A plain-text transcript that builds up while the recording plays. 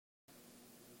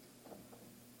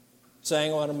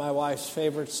sang one of my wife's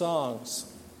favorite songs,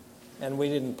 and we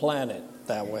didn't plan it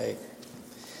that way.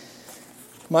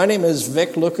 My name is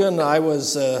Vic Lucan. I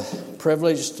was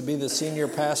privileged to be the senior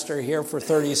pastor here for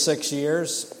 36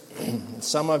 years.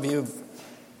 Some of you have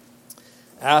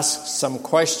asked some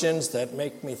questions that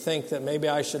make me think that maybe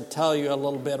I should tell you a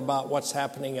little bit about what's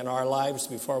happening in our lives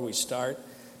before we start.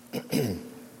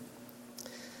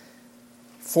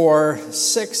 For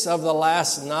 6 of the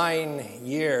last 9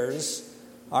 years,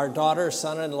 our daughter,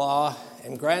 son-in-law,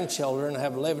 and grandchildren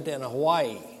have lived in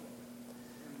Hawaii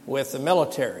with the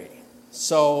military.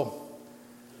 So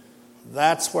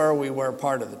that's where we were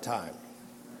part of the time.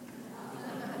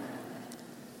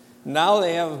 Now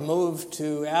they have moved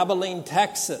to Abilene,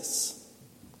 Texas.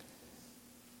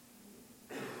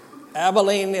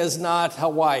 Abilene is not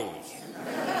Hawaii.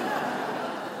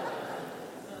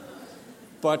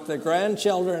 But the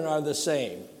grandchildren are the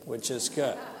same, which is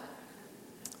good.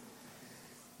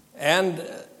 And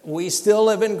we still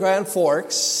live in Grand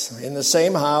Forks, in the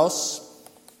same house.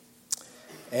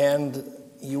 And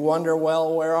you wonder,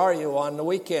 well, where are you on the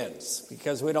weekends?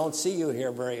 Because we don't see you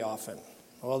here very often.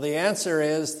 Well, the answer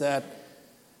is that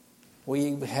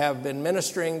we have been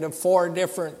ministering to 4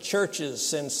 different churches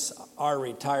since our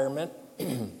retirement.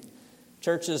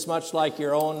 Churches much like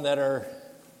your own that are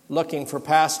looking for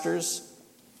pastors.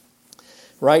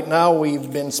 Right now,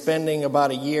 we've been spending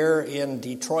about a year in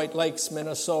Detroit Lakes,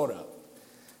 Minnesota.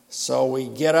 So we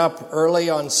get up early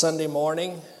on Sunday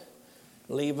morning,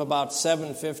 leave about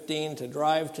 7:15 to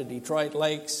drive to Detroit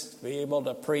Lakes, to be able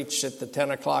to preach at the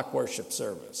 10 o'clock worship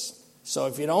service. So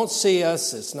if you don't see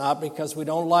us, it's not because we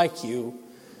don't like you.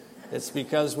 It's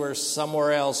because we're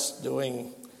somewhere else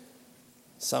doing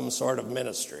some sort of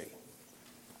ministry.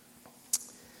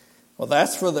 Well,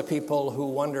 that's for the people who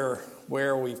wonder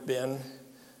where we've been.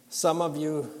 Some of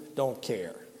you don't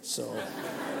care, so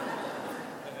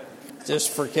just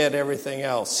forget everything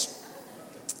else.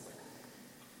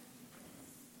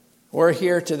 We're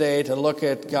here today to look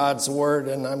at God's Word,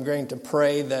 and I'm going to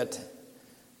pray that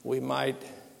we might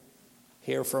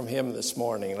hear from Him this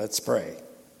morning. Let's pray.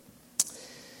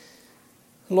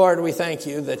 Lord, we thank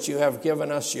you that you have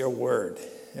given us your Word,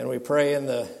 and we pray in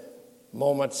the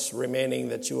moments remaining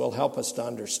that you will help us to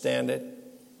understand it,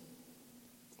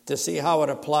 to see how it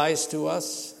applies to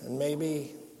us, and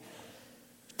maybe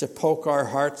to poke our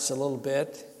hearts a little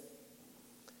bit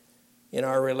in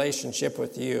our relationship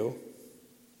with you.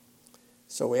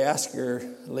 So we ask your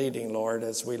leading, Lord,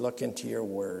 as we look into your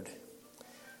word.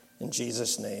 In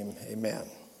Jesus' name, amen.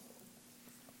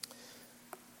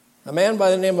 A man by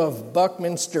the name of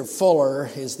Buckminster Fuller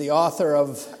is the author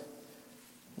of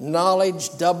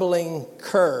Knowledge Doubling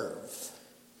Curve.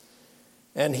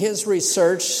 And his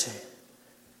research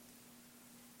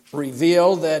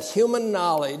revealed that human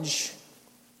knowledge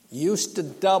used to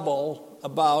double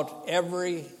about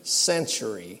every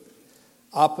century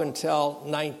up until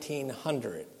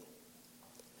 1900.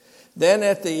 Then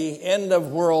at the end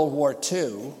of World War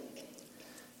II,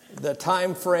 the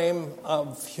time frame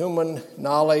of human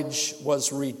knowledge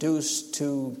was reduced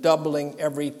to doubling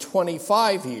every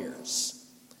 25 years.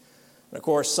 And of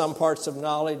course, some parts of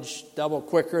knowledge double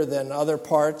quicker than other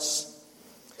parts.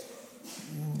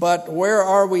 But where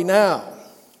are we now?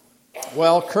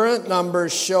 Well, current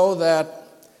numbers show that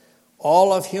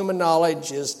all of human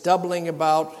knowledge is doubling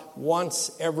about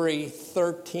once every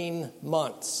 13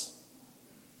 months.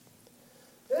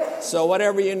 So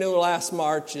whatever you knew last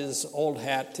March is old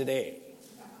hat today.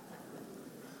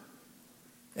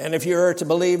 And if you were to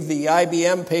believe the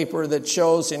IBM paper that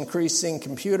shows increasing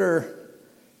computer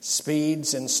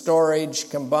speeds and storage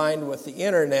combined with the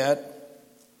internet,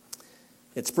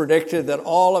 it's predicted that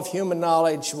all of human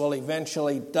knowledge will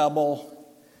eventually double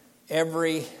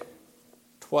every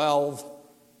 12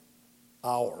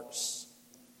 hours.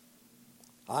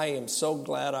 I am so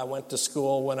glad I went to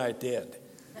school when I did.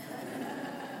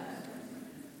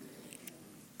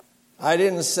 I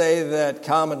didn't say that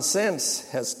common sense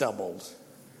has doubled.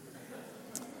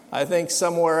 I think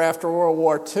somewhere after World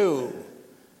War II,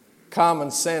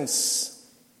 common sense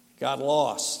got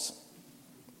lost.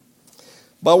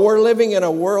 But we're living in a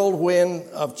whirlwind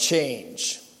of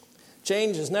change.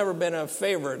 Change has never been a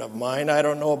favorite of mine. I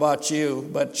don't know about you,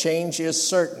 but change is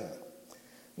certain.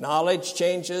 Knowledge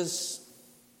changes,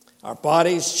 our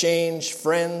bodies change,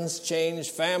 friends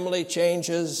change, family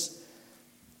changes,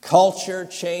 culture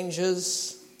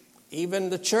changes, even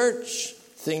the church.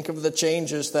 Think of the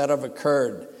changes that have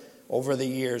occurred over the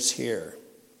years here.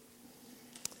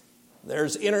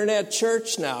 There's internet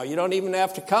church now. You don't even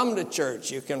have to come to church.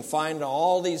 You can find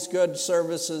all these good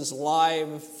services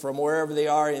live from wherever they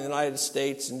are in the United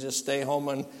States and just stay home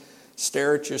and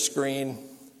stare at your screen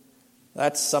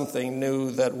That's something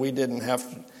new that we didn't have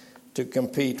to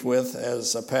compete with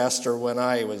as a pastor when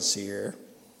I was here.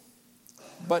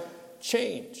 But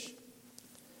change.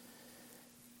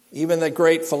 Even the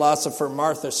great philosopher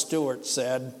Martha Stewart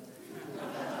said,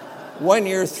 when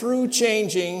you're through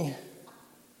changing,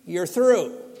 you're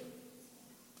through.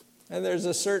 And there's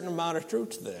a certain amount of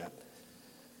truth to that.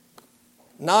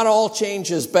 Not all change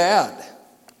is bad.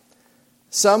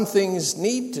 Some things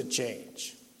need to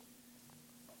change.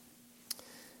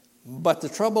 But the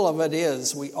trouble of it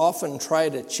is, we often try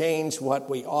to change what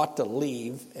we ought to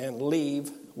leave and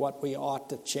leave what we ought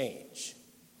to change.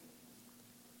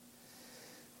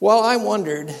 Well, I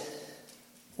wondered,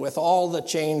 with all the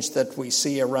change that we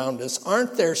see around us,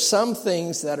 aren't there some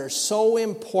things that are so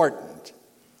important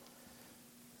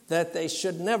that they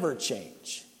should never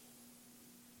change?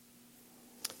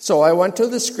 So I went to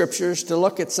the scriptures to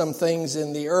look at some things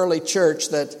in the early church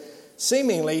that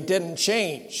seemingly didn't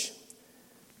change.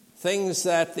 Things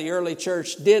that the early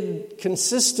church did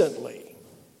consistently.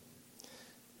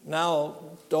 Now,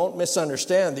 don't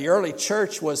misunderstand. The early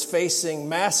church was facing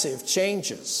massive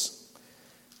changes.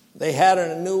 They had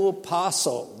a new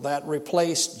apostle that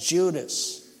replaced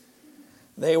Judas.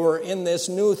 They were in this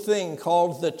new thing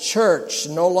called the church.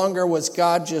 No longer was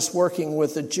God just working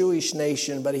with the Jewish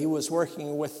nation, but he was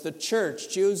working with the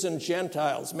church, Jews and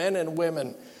Gentiles, men and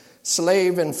women,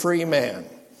 slave and free man.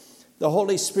 The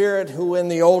Holy Spirit, who in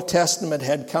the Old Testament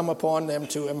had come upon them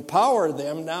to empower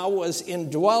them, now was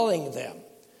indwelling them.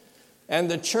 And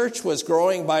the church was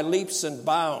growing by leaps and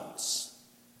bounds.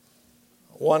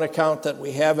 One account that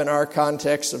we have in our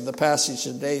context of the passage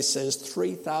today says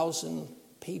 3,000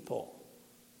 people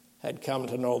had come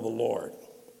to know the Lord.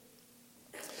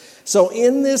 So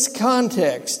in this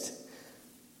context,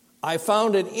 I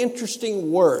found an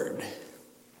interesting word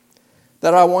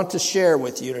that I want to share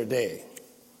with you today.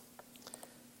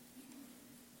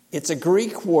 It's a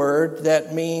Greek word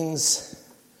that means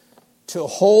to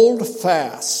hold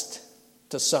fast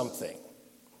to something,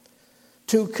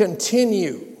 to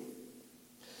continue,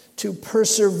 to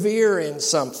persevere in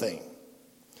something,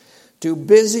 to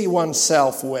busy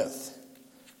oneself with,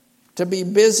 to be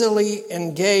busily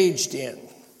engaged in,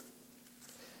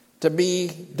 to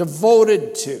be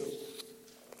devoted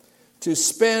to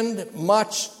spend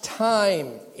much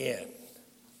time in.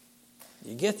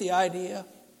 You get the idea?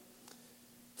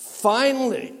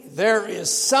 Finally, there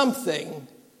is something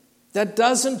that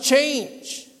doesn't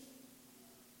change,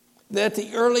 that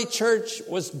the early church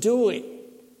was doing.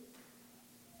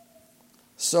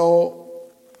 So,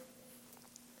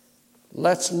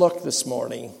 let's look this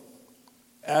morning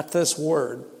at this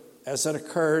word as it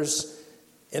occurs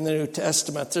in the New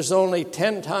Testament. There's only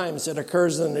 10 times it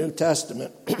occurs in the New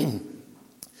Testament.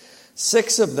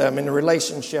 6 of them in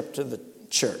relationship to the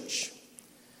church.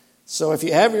 So if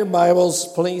you have your Bibles,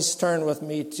 please turn with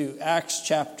me to Acts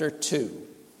chapter 2.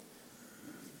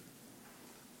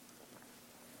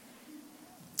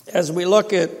 As we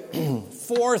look at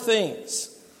 4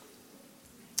 things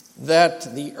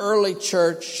that the early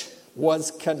church was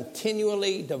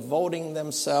continually devoting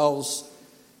themselves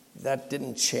that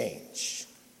didn't change.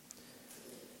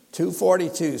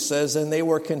 2:42 says, and they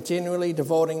were continually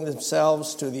devoting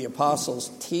themselves to the apostles'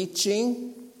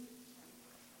 teaching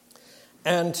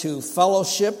and to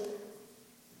fellowship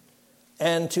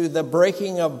and to the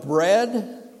breaking of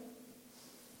bread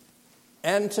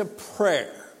and to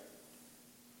prayer.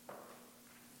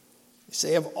 You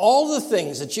see, of all the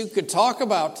things that you could talk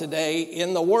about today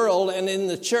in the world and in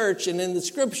the church and in the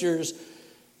scriptures,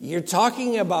 you're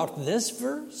talking about this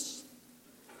verse?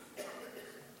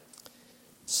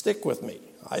 Stick with me.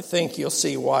 I think you'll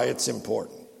see why it's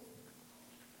important.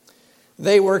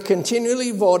 They were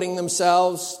continually devoting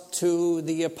themselves to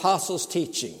the apostles'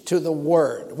 teaching, to the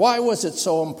word. Why was it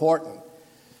so important?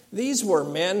 These were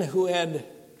men who had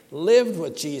lived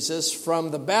with Jesus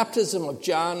from the baptism of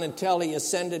John until he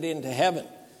ascended into heaven.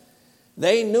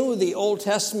 They knew the Old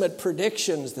Testament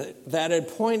predictions that had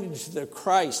pointed to the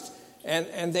Christ,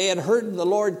 and they had heard the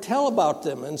Lord tell about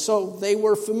them, and so they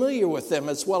were familiar with them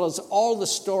as well as all the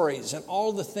stories and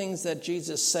all the things that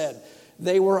Jesus said.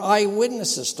 They were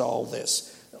eyewitnesses to all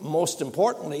this. Most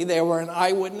importantly, they were an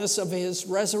eyewitness of his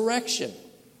resurrection.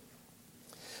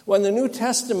 When the New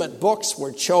Testament books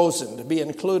were chosen to be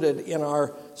included in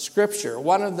our scripture,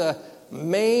 one of the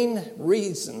main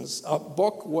reasons a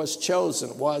book was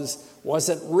chosen was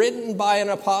it written by an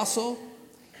apostle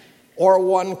or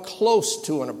one close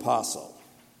to an apostle?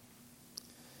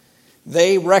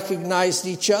 They recognized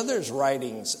each other's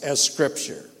writings as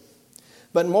scripture.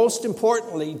 But most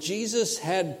importantly, Jesus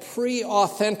had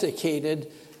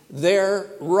pre-authenticated their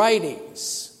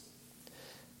writings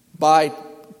by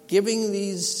giving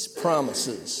these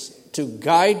promises to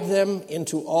guide them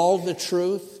into all the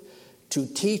truth, to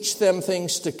teach them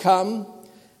things to come,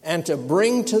 and to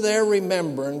bring to their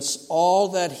remembrance all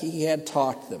that he had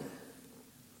taught them.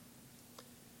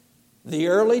 The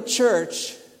early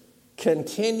church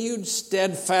continued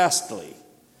steadfastly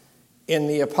in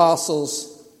the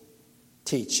apostles'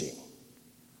 teaching.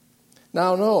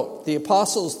 Now note, the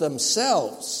apostles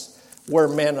themselves were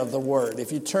men of the word.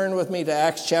 If you turn with me to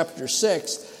Acts chapter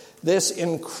 6, this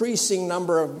increasing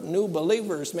number of new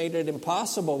believers made it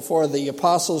impossible for the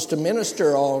apostles to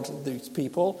minister all to these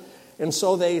people. And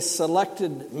so they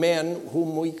selected men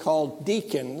whom we call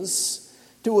deacons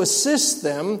to assist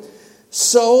them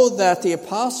so that the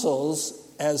apostles,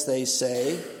 as they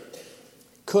say,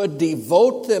 could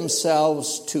devote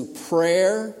themselves to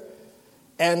prayer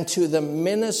and to the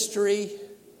ministry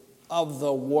of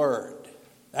the word.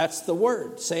 That's the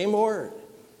word, same word.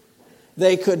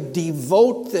 They could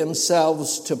devote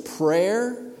themselves to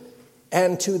prayer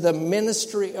and to the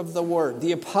ministry of the word.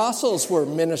 The apostles were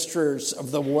ministers of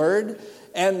the word,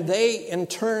 and they in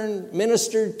turn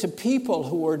ministered to people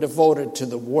who were devoted to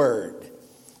the word.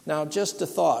 Now, just a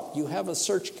thought. You have a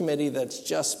search committee that's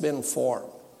just been formed.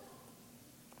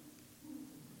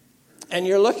 And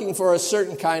you're looking for a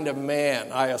certain kind of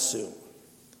man, I assume.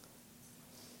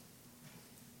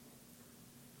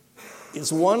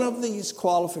 Is one of these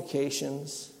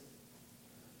qualifications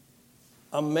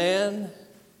a man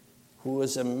who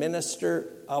is a minister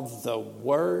of the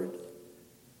word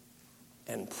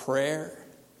and prayer?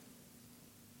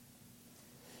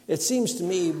 It seems to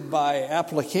me by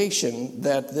application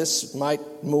that this might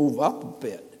move up a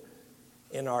bit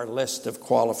in our list of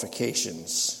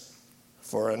qualifications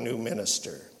for a new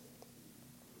minister.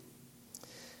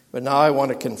 But now I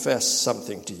want to confess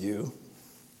something to you.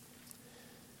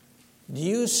 Do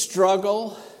you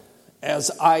struggle,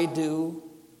 as I do,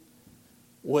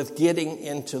 with getting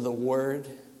into the Word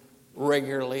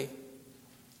regularly?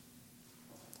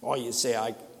 Or you say,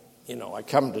 I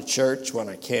come to church when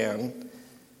I can.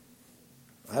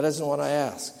 That isn't what I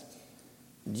ask.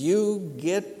 Do you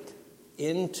get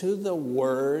into the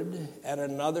Word at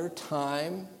another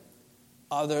time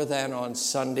other than on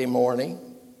Sunday morning?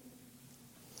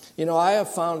 I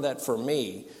have found that for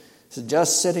me, so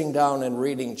just sitting down and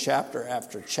reading chapter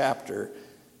after chapter,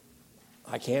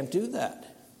 I can't do that.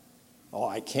 Oh,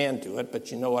 I can do it, but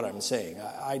you know what I'm saying.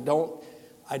 I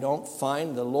don't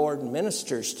find the Lord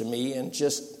ministers to me in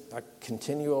just a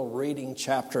continual reading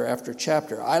chapter after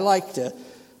chapter. I like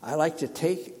to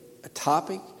take a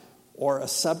topic or a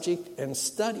subject and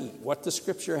study what the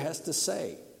Scripture has to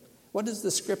say. What does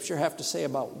the Scripture have to say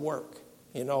about work?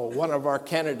 One of our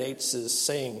candidates is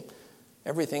saying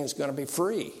everything's going to be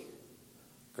free.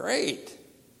 Great.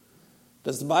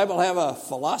 Does the Bible have a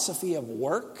philosophy of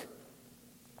work?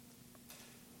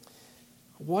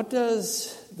 What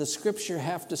does the Scripture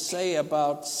have to say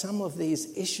about some of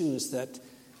these issues that,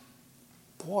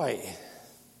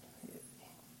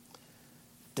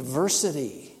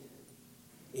 diversity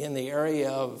in the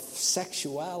area of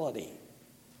sexuality?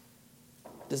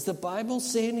 Does the Bible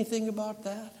say anything about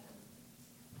that?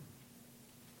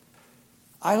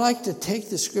 I like to take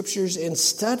the Scriptures and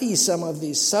study some of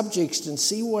these subjects and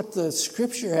see what the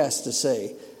Scripture has to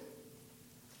say.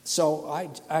 So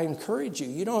I encourage you.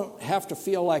 You don't have to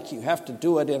feel like you have to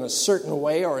do it in a certain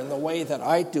way or in the way that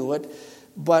I do it.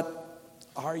 But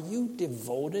are you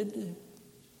devoted,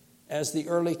 as the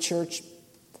early church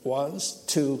was,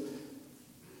 to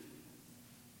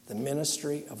the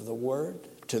ministry of the Word,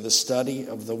 to the study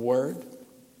of the Word?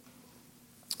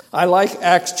 I like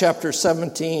Acts chapter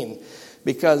 17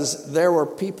 because there were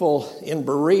people in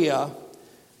Berea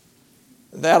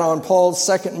that on Paul's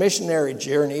second missionary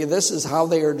journey, this is how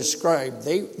they are described.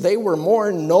 They were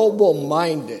more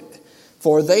noble-minded,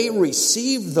 for they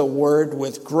received the word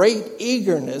with great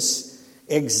eagerness,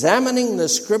 examining the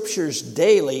Scriptures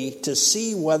daily to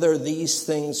see whether these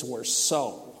things were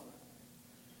so.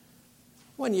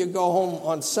 When you go home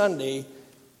on Sunday,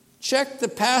 check the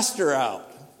pastor out.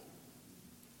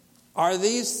 Are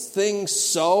these things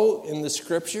so in the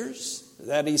Scriptures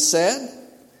that he said?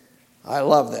 I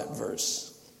love that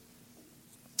verse.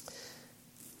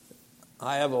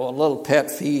 I have a little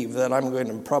pet peeve that I'm going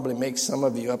to probably make some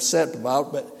of you upset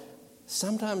about, but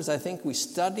sometimes I think we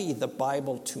study the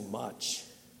Bible too much.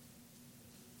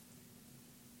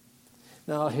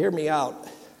 Now, hear me out.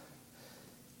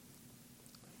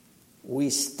 We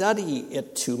study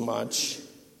it too much,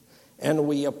 and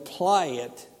we apply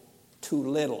it too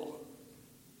little.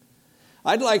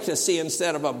 I'd like to see,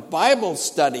 instead of a Bible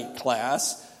study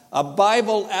class, a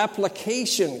Bible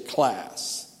application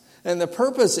class. And the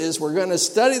purpose is we're going to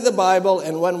study the Bible,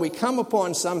 and when we come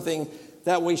upon something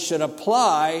that we should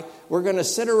apply, we're going to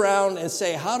sit around and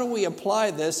say, how do we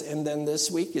apply this? And then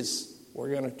this week we're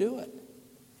going to do it.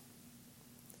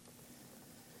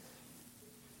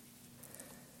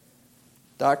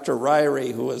 Dr.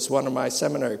 Ryrie, who was one of my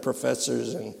seminary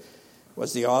professors and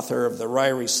was the author of the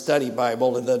Ryrie Study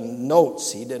Bible, and the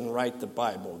notes, he didn't write the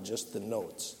Bible, just the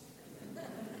notes.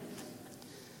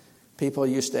 People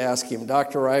used to ask him,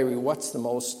 Dr. Ryrie, what's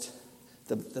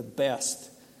the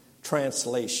best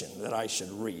translation that I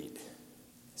should read?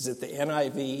 Is it the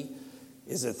NIV?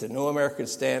 Is it the New American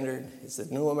Standard? Is it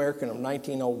the New American of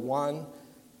 1901?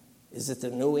 Is it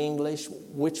the New English?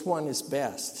 Which one is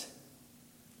best?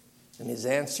 And his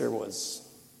answer was,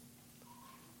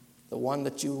 the one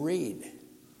that you read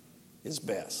is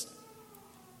best.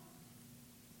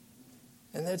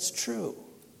 And that's true.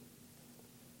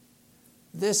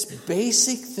 This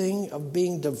basic thing of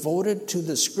being devoted to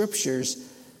the Scriptures,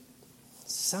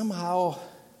 somehow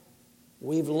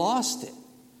we've lost it.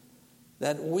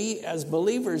 That we as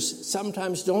believers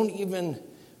sometimes don't even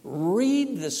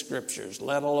read the Scriptures,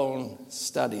 let alone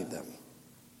study them.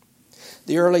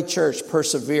 The early church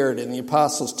persevered in the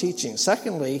apostles' teaching.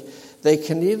 Secondly, they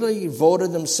continually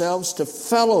devoted themselves to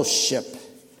fellowship.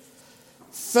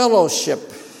 Fellowship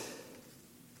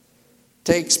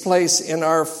takes place in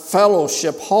our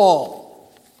fellowship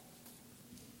hall.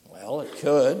 Well, it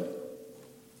could.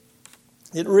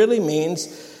 It really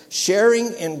means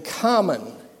sharing in common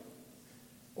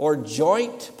or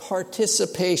joint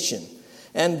participation.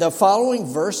 And the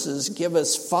following verses give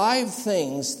us 5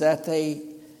 things that they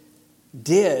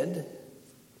did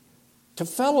to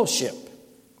fellowship.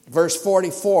 Verse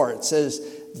 44, it says,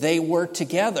 they were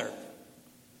together.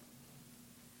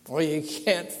 Well, you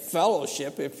can't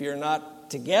fellowship if you're not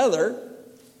together.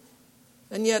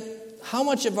 And yet, how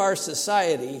much of our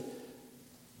society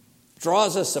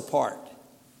draws us apart?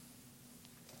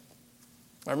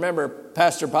 I remember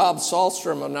Pastor Bob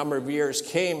Sahlstrom a number of years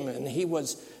came, and he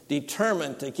was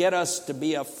determined to get us to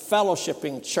be a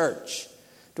fellowshipping church,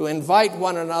 to invite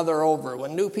one another over.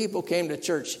 When new people came to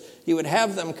church, he would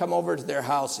have them come over to their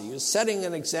house. He was setting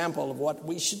an example of what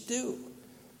we should do.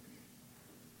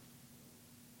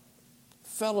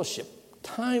 Fellowship,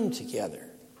 time together.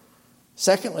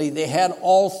 Secondly, they had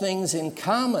all things in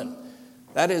common.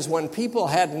 That is, when people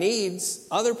had needs,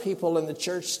 other people in the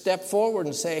church stepped forward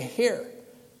and say, here,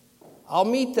 I'll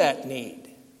meet that need.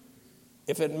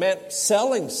 If it meant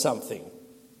selling something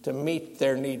to meet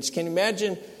their needs. Can you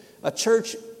imagine a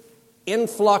church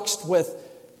influxed with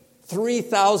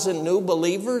 3,000 new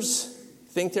believers?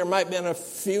 Think there might have been a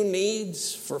few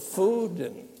needs for food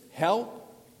and help?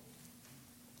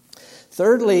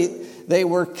 Thirdly, they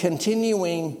were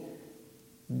continuing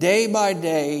day by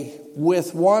day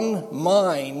with one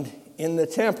mind in the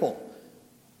temple.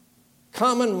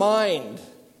 Common mind.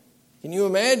 Can you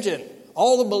imagine?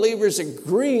 All the believers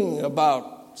agreeing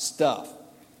about stuff.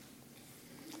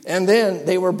 And then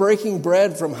they were breaking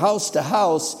bread from house to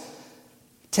house,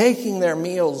 taking their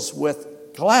meals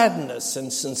with gladness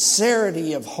and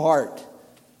sincerity of heart.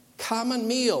 Common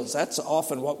meals, that's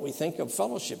often what we think of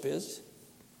fellowship is.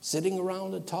 Sitting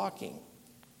around and talking,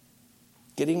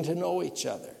 getting to know each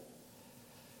other.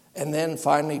 And then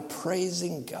finally,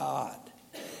 praising God.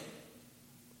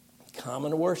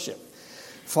 Common worship.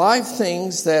 5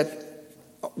 things that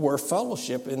were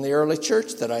fellowship in the early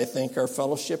church that I think are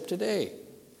fellowship today.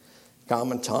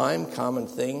 Common time, common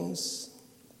things,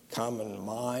 common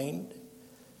mind,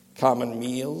 common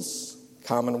meals,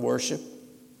 common worship.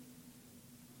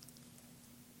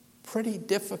 Pretty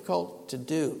difficult to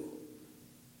do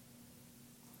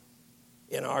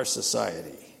in our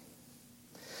society.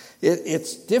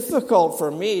 It's difficult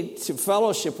for me to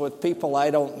fellowship with people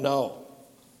I don't know.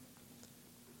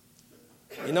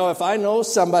 You know, if I know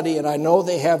somebody and I know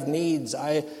they have needs,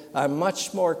 I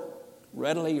much more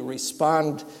readily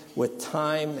respond with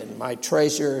time and my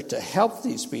treasure to help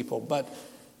these people. But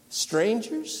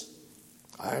strangers,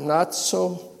 I'm not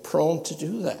so prone to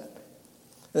do that.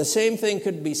 The same thing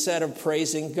could be said of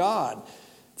praising God.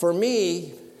 For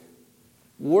me,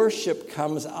 worship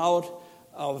comes out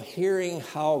of hearing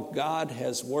how God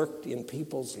has worked in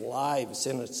people's lives,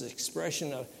 and it's an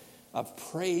expression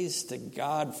of praise to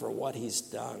God for what He's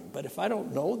done. But if I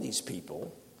don't know these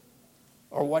people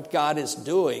or what God is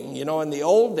doing, you know, in the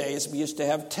old days we used to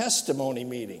have testimony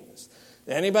meetings.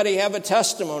 Anybody have a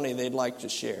testimony they'd like to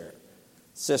share?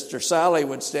 Sister Sally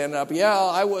would stand up, yeah,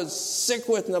 I was sick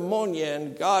with pneumonia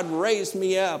and God raised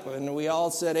me up. And we all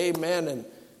said amen and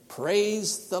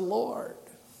praise the Lord.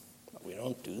 But we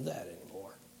don't do that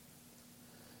anymore.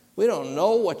 We don't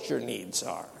know what your needs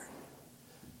are.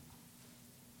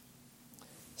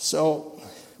 So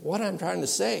what I'm trying to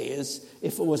say is,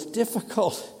 if it was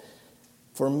difficult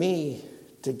for me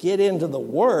to get into the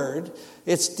Word,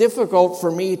 it's difficult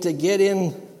for me to get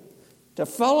into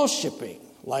fellowshipping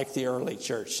like the early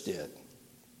church did.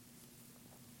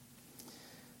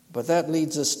 But that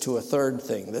leads us to a third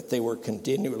thing that they were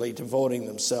continually devoting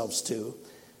themselves to,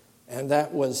 and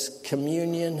that was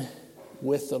communion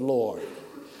with the Lord,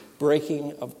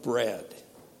 breaking of bread.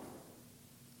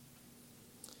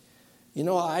 You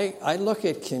know, I look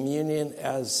at communion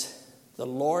as the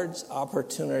Lord's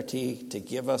opportunity to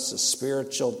give us a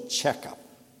spiritual checkup.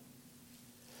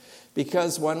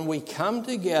 Because when we come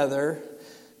together,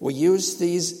 we use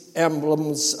these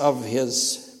emblems of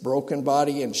his broken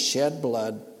body and shed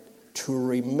blood to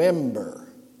remember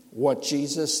what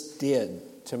Jesus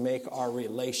did to make our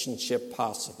relationship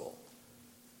possible.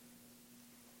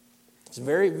 It's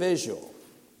very visual.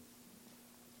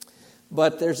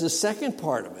 But there's a second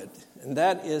part of it, and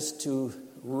that is to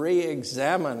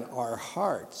re-examine our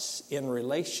hearts in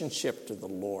relationship to the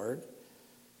Lord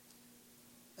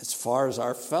as far as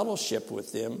our fellowship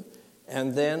with Him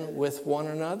and then with one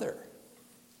another.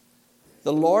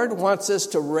 The Lord wants us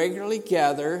to regularly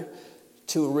gather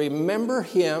to remember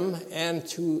Him and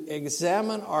to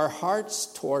examine our hearts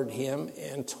toward Him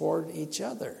and toward each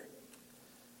other.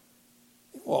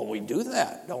 Well, we do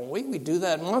that, don't we? We do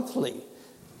that monthly.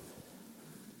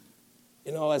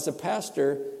 You know, as a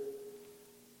pastor,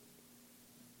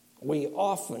 we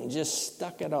often just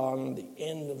stuck it on the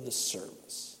end of the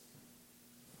service.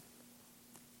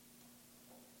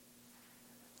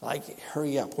 Like,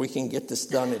 hurry up, we can get this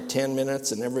done in 10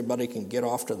 minutes and everybody can get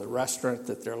off to the restaurant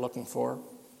that they're looking for.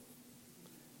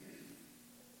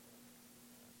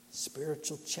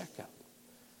 Spiritual checkup.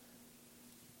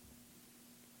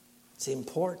 It's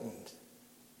important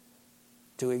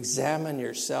to examine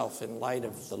yourself in light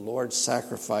of the Lord's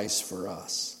sacrifice for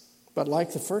us. But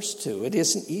like the first two, it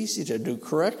isn't easy to do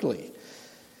correctly.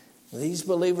 These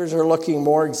believers are looking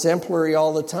more exemplary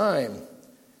all the time.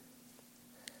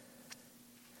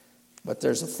 But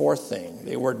there's a fourth thing.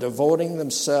 They were devoting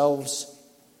themselves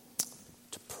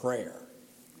to prayer.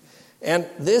 And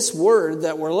this word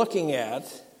that we're looking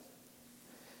at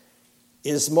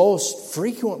is most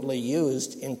frequently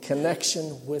used in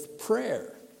connection with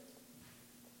prayer.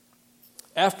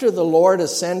 After the Lord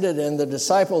ascended and the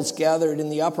disciples gathered in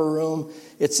the upper room,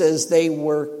 it says they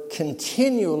were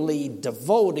continually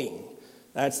devoting,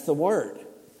 that's the word,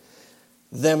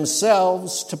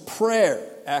 themselves to prayer,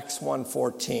 Acts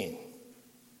 1:14.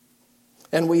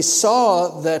 And we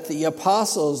saw that the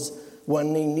apostles,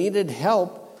 when they needed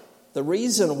help, the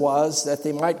reason was that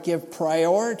they might give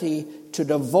priority to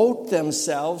devote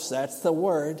themselves, that's the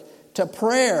word, to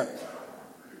prayer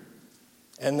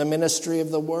and the ministry of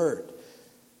the word.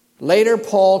 Later,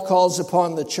 Paul calls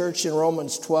upon the church in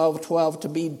Romans 12:12 to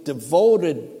be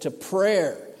devoted to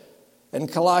prayer. In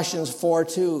Colossians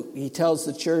 4:2, he tells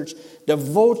the church,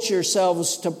 devote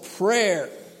yourselves to prayer.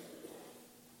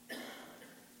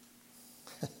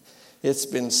 It's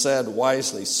been said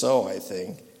wisely so, I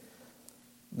think,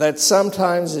 that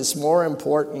sometimes it's more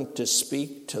important to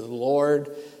speak to the Lord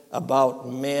about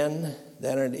men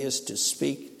than it is to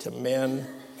speak to men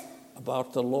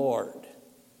about the Lord.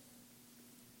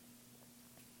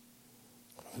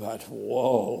 But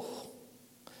whoa,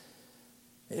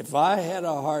 if I had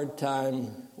a hard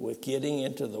time with getting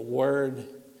into the Word,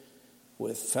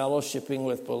 with fellowshipping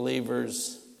with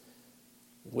believers,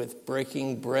 with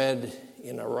breaking bread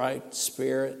in a right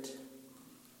spirit,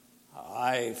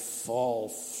 I fall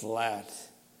flat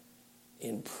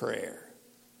in prayer.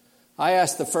 I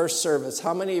asked the first service,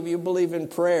 how many of you believe in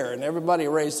prayer? And everybody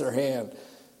raised their hand.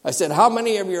 I said, how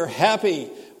many of you are happy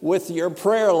with your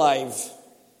prayer life?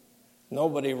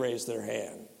 Nobody raised their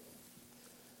hand.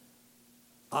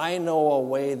 I know a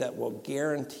way that will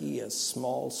guarantee a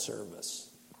small service.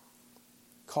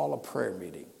 Call a prayer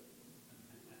meeting.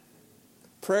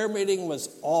 Prayer meeting was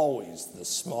always the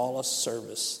smallest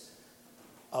service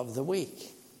of the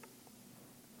week.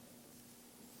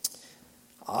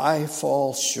 I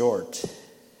fall short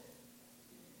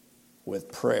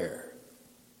with prayer.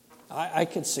 I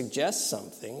could suggest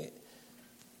something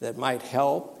that might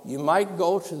help. You might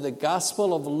go to the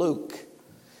Gospel of Luke,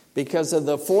 because of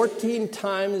the 14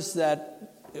 times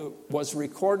that it was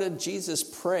recorded Jesus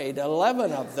prayed,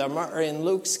 11 of them are in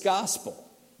Luke's Gospel.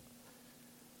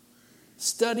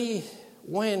 Study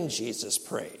when Jesus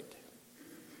prayed.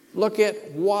 Look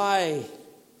at why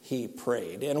he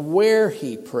prayed and where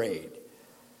he prayed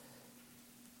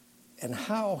and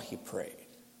how he prayed.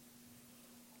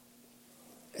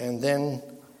 And then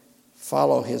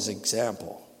follow his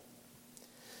example.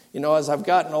 You know, as I've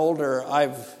gotten older,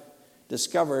 I've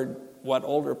discovered what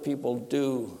older people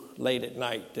do late at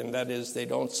night, and that is they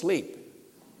don't sleep.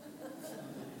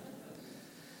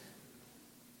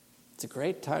 It's a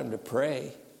great time to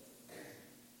pray.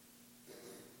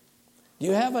 Do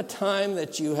you have a time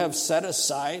that you have set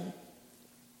aside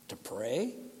to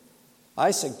pray?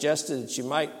 I suggested that you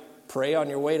might pray on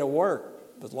your way to work,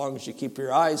 as long as you keep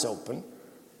your eyes open.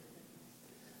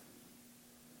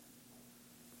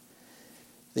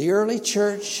 The early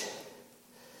church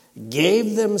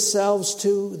gave themselves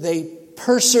to, they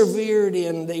persevered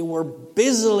in, they were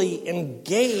busily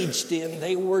engaged in,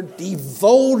 they were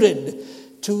devoted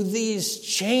to these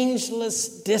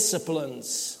changeless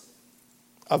disciplines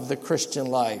of the Christian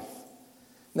life.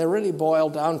 And they really boil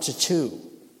down to two: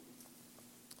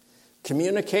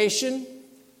 communication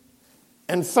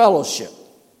and fellowship.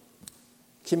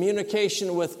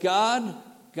 Communication with God.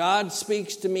 God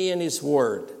speaks to me in His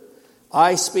Word.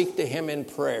 I speak to Him in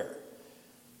prayer.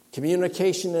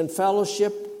 Communication and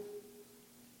fellowship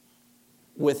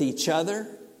with each other,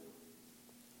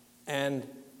 and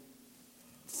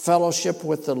fellowship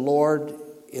with the Lord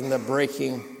in the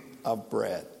breaking of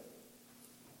bread.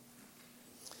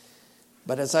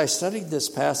 But as I studied this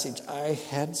passage, I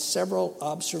had several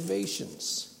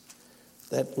observations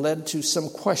that led to some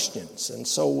questions, and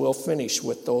so we'll finish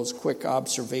with those quick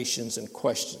observations and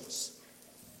questions.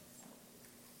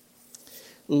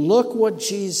 Look what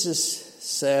Jesus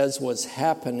says was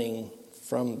happening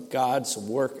from God's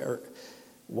work, or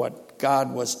what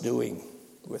God was doing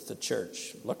with the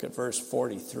church. Look at verse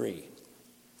 43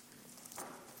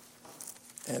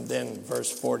 and then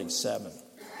verse 47.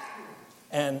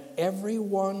 And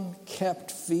everyone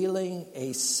kept feeling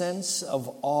a sense of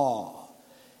awe,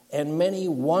 and many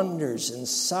wonders and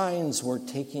signs were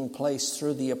taking place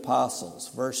through the apostles.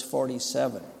 Verse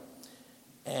 47.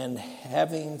 And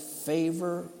having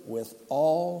favor with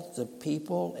all the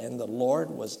people, and the Lord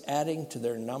was adding to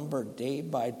their number day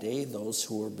by day those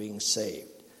who were being saved.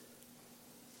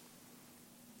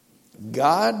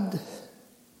 God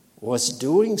was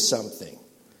doing something.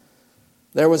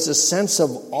 There was a sense of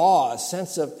awe, a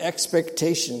sense of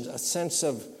expectation, a sense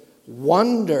of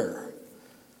wonder.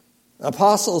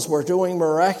 Apostles were doing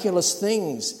miraculous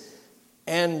things,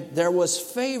 and there was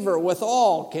favor with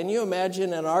all. Can you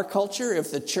imagine in our culture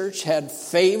if the church had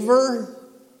favor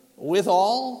with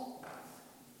all?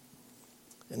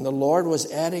 And the Lord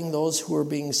was adding those who were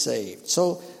being saved.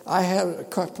 So I have a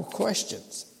couple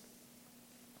questions.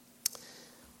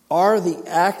 Are the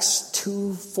Acts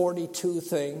 2:42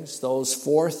 things, those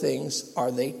four things, are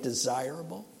they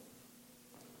desirable?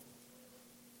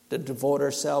 To devote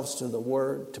ourselves to the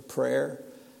Word, to prayer,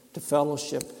 to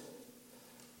fellowship,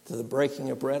 to the breaking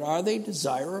of bread, are they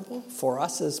desirable for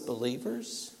us as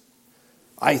believers?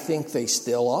 I think they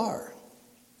still are.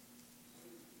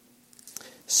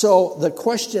 So the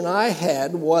question I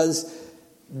had was,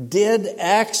 did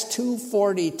Acts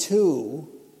 2:42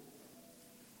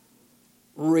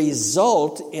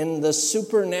 result in the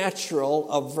supernatural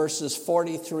of verses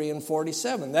 43 and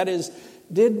 47? That is,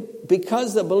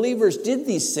 because the believers did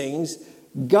these things,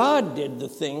 God did the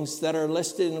things that are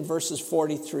listed in verses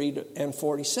 43 and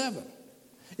 47.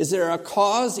 Is there a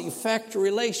cause-effect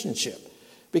relationship?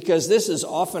 Because this is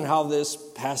often how this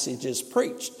passage is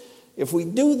preached. If we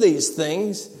do these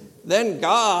things, then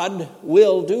God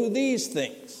will do these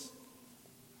things.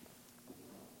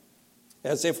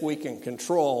 As if we can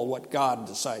control what God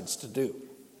decides to do.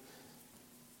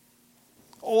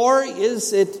 Or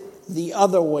is it the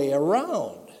other way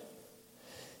around?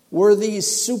 Were these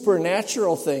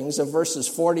supernatural things of verses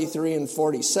 43 and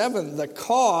 47 the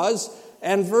cause,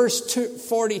 and verse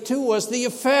 42 was the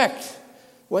effect?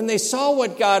 When they saw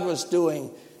what God was doing,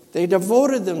 they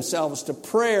devoted themselves to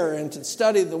prayer and to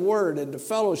study the Word and to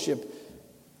fellowship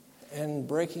and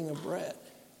breaking of bread.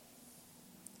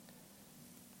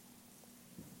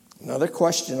 Another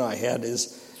question I had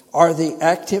is, are the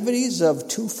activities of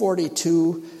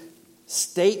 242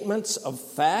 statements of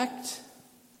fact,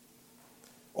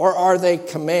 or are they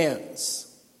commands?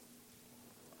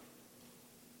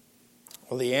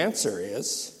 Well, the answer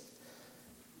is,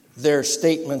 they're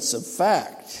statements of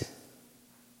fact.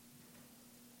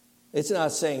 It's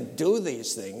not saying do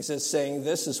these things, it's saying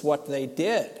this is what they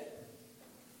did.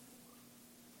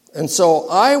 And so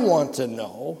I want to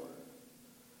know,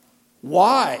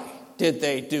 why did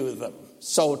they do them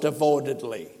so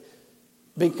devotedly?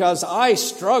 Because I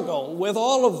struggle with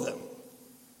all of them.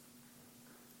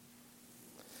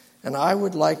 And I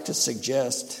would like to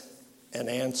suggest an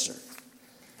answer.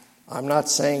 I'm not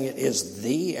saying it is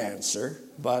the answer,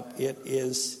 but it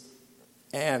is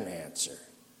an answer.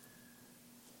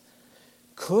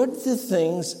 Could the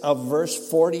things of verse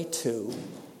 42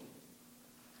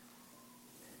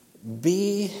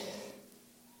 be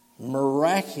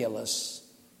miraculous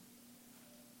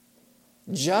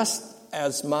just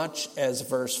as much as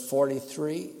verse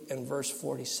 43 and verse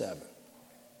 47.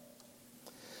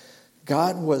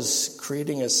 God was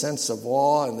creating a sense of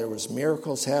awe, and there was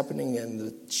miracles happening, and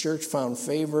the church found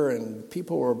favor, and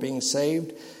people were being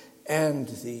saved, and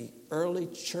the early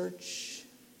church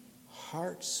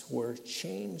hearts were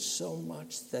changed so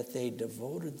much that they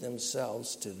devoted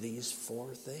themselves to these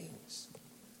four things.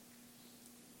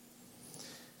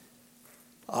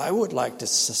 I would like to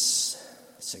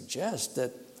suggest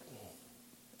that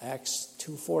Acts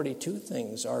 2:42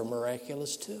 things are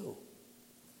miraculous too,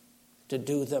 to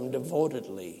do them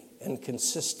devotedly and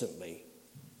consistently.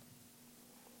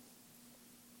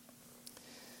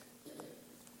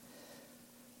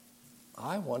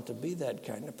 I want to be that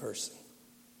kind of person.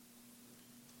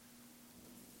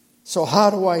 So how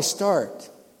do I start?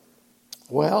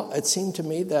 Well, it seemed to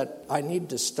me that I need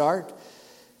to start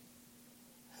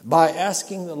by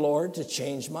asking the Lord to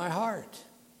change my heart.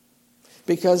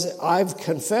 Because I've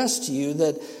confessed to you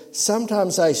that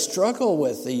sometimes I struggle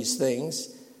with these things,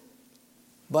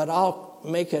 but I'll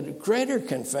make a greater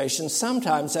confession.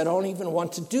 Sometimes I don't even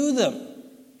want to do them.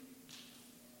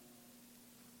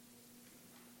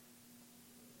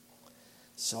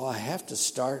 So I have to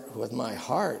start with my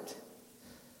heart.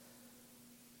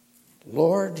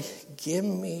 Lord, give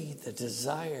me the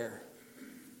desire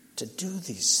to do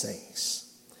these things.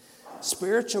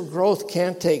 Spiritual growth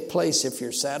can't take place if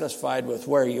you're satisfied with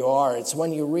where you are. It's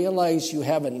when you realize you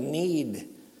have a need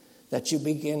that you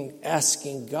begin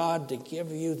asking God to give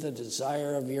you the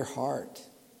desire of your heart.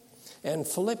 And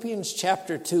Philippians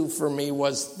chapter 2 for me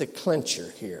was the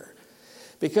clincher here.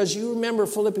 Because you remember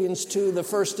Philippians 2, the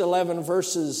first 11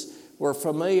 verses, we're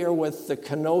familiar with the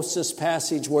kenosis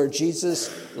passage where Jesus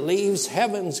leaves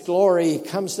heaven's glory. He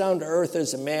comes down to earth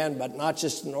as a man, but not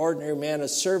just an ordinary man, a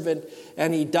servant.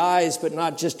 And he dies, but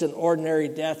not just an ordinary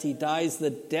death. He dies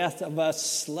the death of a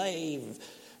slave.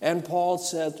 And Paul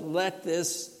said, let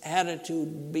this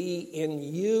attitude be in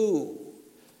you.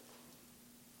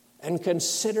 And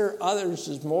consider others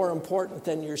as more important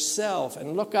than yourself.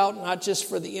 And look out not just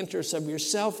for the interests of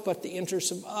yourself, but the interests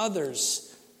of others.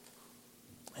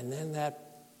 And then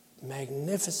that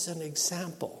magnificent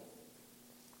example.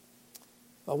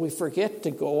 But we forget to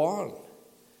go on.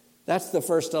 That's the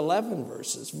first 11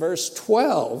 verses. Verse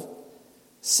 12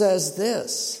 says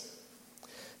this.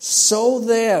 So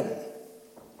then,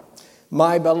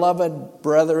 my beloved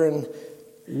brethren,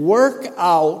 work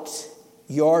out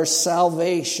your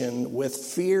salvation with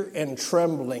fear and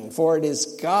trembling, for it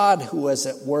is God who is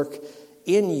at work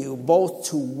in you, both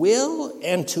to will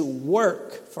and to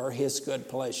work for his good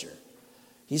pleasure.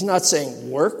 He's not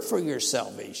saying work for your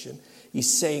salvation.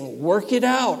 He's saying work it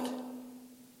out.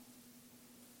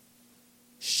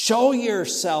 Show your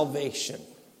salvation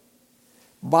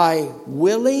by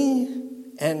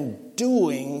willing and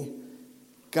doing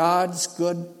God's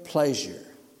good pleasure.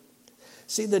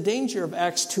 See, the danger of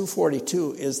Acts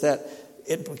 2:42 is that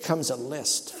it becomes a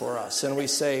list for us. And we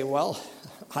say, well,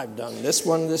 I've done this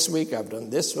one this week, I've done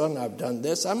this one, I've done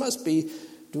this. I must be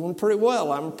doing pretty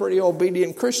well. I'm a pretty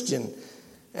obedient Christian.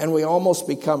 And we almost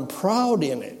become proud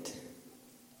in it.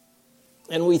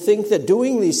 And we think that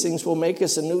doing these things will make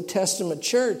us a New Testament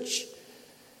church.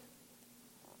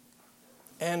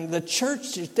 And the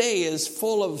church today is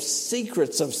full of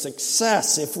secrets of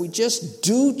success. If we just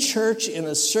do church in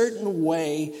a certain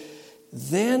way,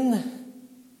 then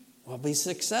we'll be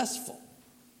successful.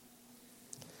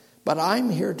 But I'm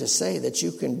here to say that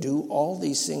you can do all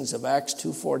these things of Acts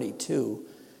 2:42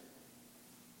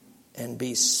 and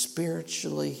be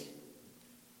spiritually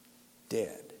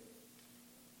dead.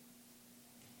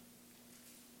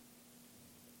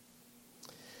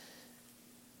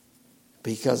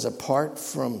 Because apart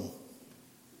from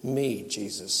me,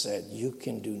 Jesus said, you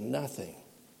can do nothing.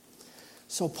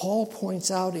 So Paul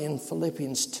points out in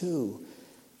Philippians 2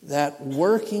 that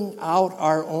working out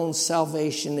our own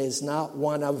salvation is not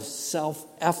one of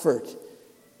self-effort.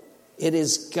 It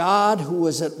is God who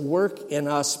is at work in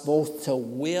us both to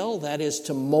will, that is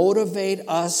to motivate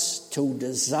us to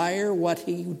desire what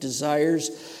he desires,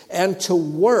 and to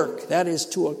work, that is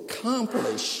to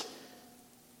accomplish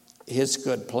his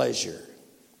good pleasure.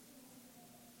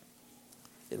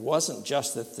 It wasn't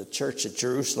just that the church at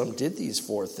Jerusalem did these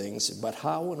four things, but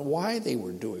how and why they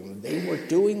were doing them. They were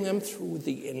doing them through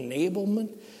the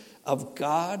enablement of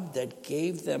God that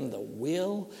gave them the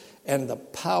will and the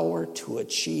power to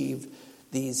achieve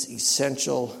these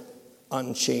essential,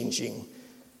 unchanging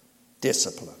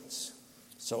disciplines.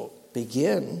 So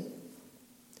begin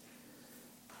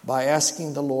by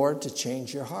asking the Lord to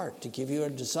change your heart, to give you a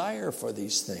desire for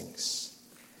these things.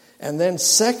 And then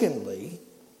secondly,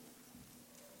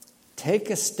 take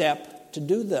a step to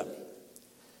do them.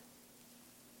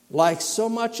 Like so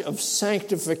much of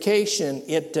sanctification,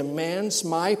 it demands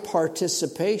my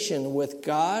participation with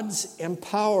God's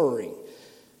empowering.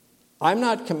 I'm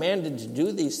not commanded to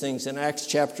do these things in Acts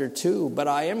chapter 2, but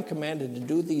I am commanded to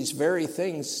do these very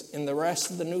things in the rest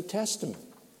of the New Testament.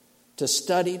 To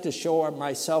study, to show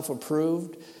myself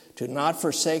approved, to not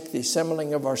forsake the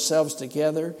assembling of ourselves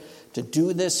together, to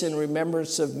do this in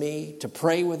remembrance of me, to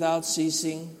pray without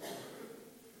ceasing.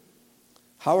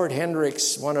 Howard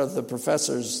Hendricks, one of the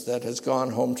professors that has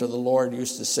gone home to the Lord,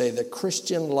 used to say that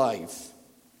Christian life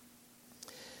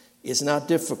is not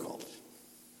difficult.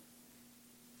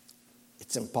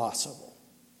 It's impossible.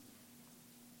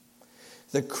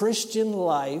 The Christian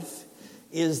life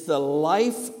is the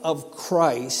life of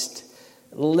Christ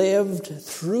lived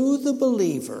through the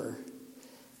believer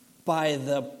by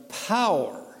the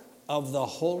power of the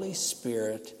Holy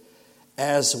Spirit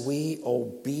as we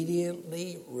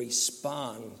obediently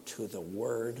respond to the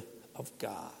Word of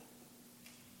God.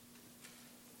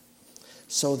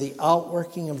 So the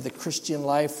outworking of the Christian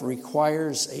life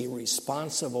requires a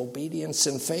response of obedience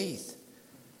and faith.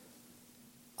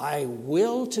 I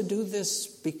will to do this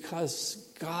because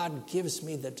God gives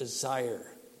me the desire,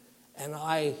 and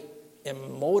I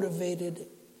am motivated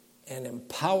and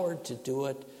empowered to do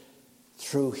it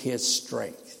through His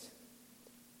strength.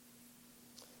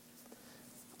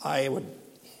 I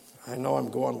know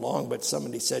I'm going long, but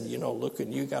somebody said, look,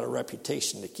 and you got a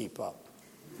reputation to keep up.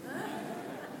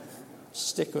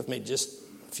 Stick with me just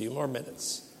a few more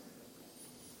minutes.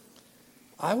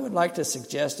 I would like to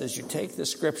suggest as you take the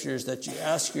scriptures that you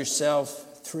ask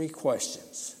yourself 3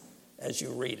 questions as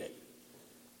you read it.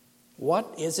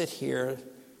 What is it here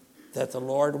that the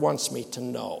Lord wants me to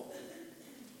know?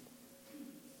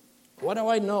 What do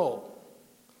I know?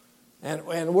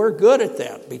 And we're good at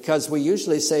that because we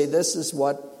usually say this is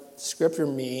what Scripture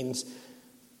means.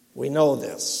 We know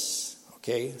this.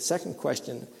 Okay, second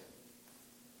question,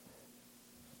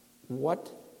 what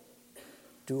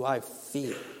do I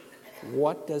feel?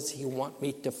 What does He want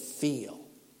me to feel?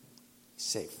 You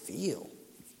say, feel?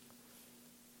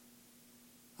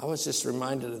 I was just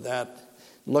reminded of that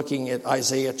looking at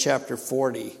Isaiah chapter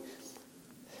 40.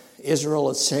 Israel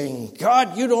is saying,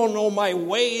 God, you don't know my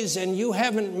ways and you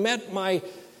haven't met my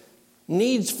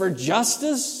needs for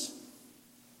justice.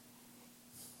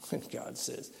 And God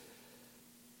says,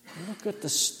 look at the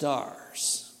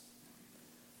stars.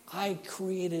 I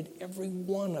created every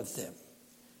one of them,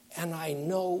 and I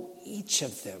know each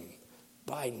of them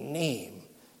by name.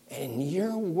 And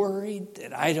you're worried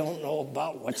that I don't know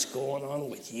about what's going on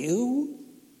with you?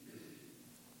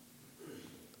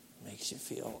 Makes you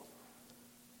feel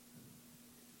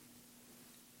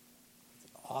the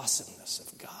awesomeness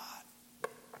of God.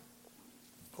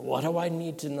 What do I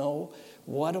need to know?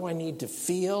 What do I need to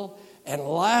feel? And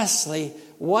lastly,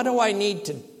 what do I need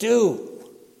to do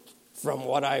from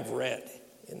what I've read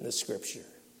in the Scripture?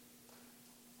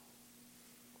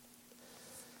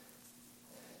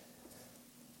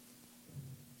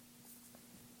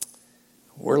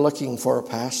 We're looking for a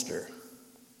pastor.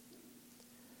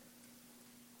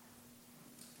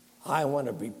 I want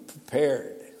to be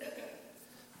prepared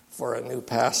for a new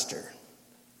pastor,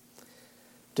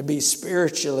 to be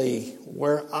spiritually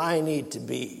where I need to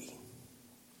be,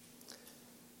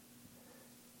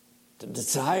 to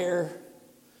desire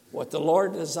what the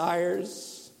Lord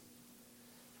desires,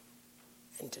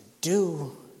 and to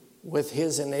do with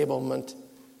His enablement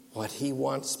what He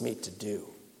wants me to do.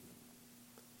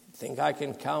 Think I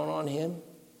can count on Him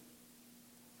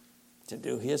to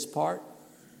do His part?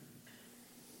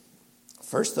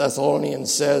 1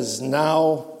 Thessalonians says,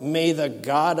 now may the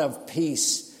God of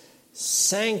peace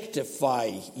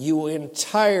sanctify you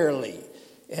entirely,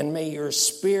 and may your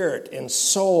spirit and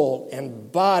soul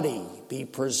and body be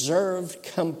preserved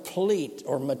complete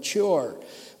or mature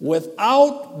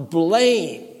without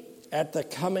blame at the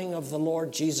coming of the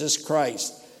Lord Jesus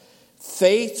Christ.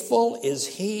 Faithful is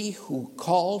He who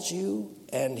calls you,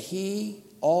 and He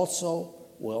also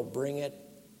will bring it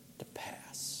to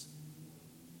pass.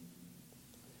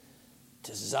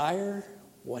 Desire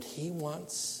what He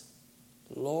wants.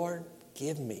 Lord,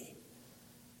 give me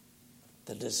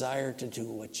the desire to do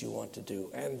what you want to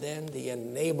do, and then the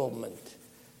enablement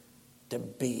to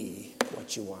be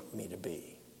what you want me to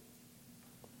be.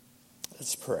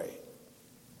 Let's pray.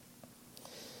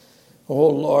 Oh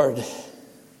Lord,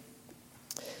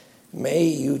 may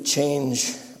you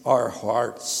change our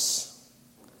hearts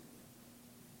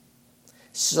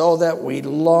so that we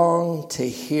long to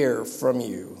hear from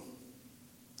you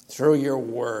through your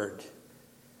word,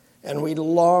 and we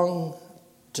long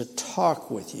to talk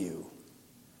with you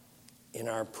in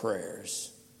our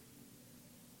prayers.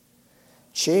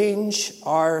 Change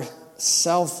our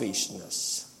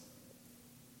selfishness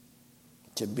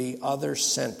to be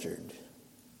other-centered,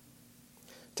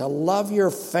 to love your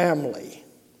family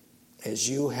as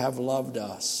you have loved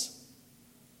us.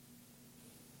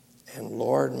 And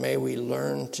Lord, may we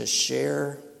learn to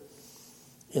share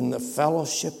in the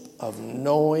fellowship of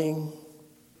knowing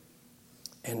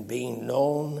and being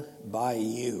known by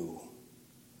you,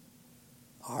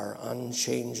 our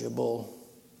unchangeable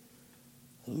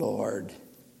Lord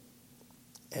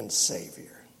and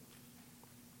Savior.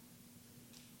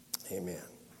 Amen.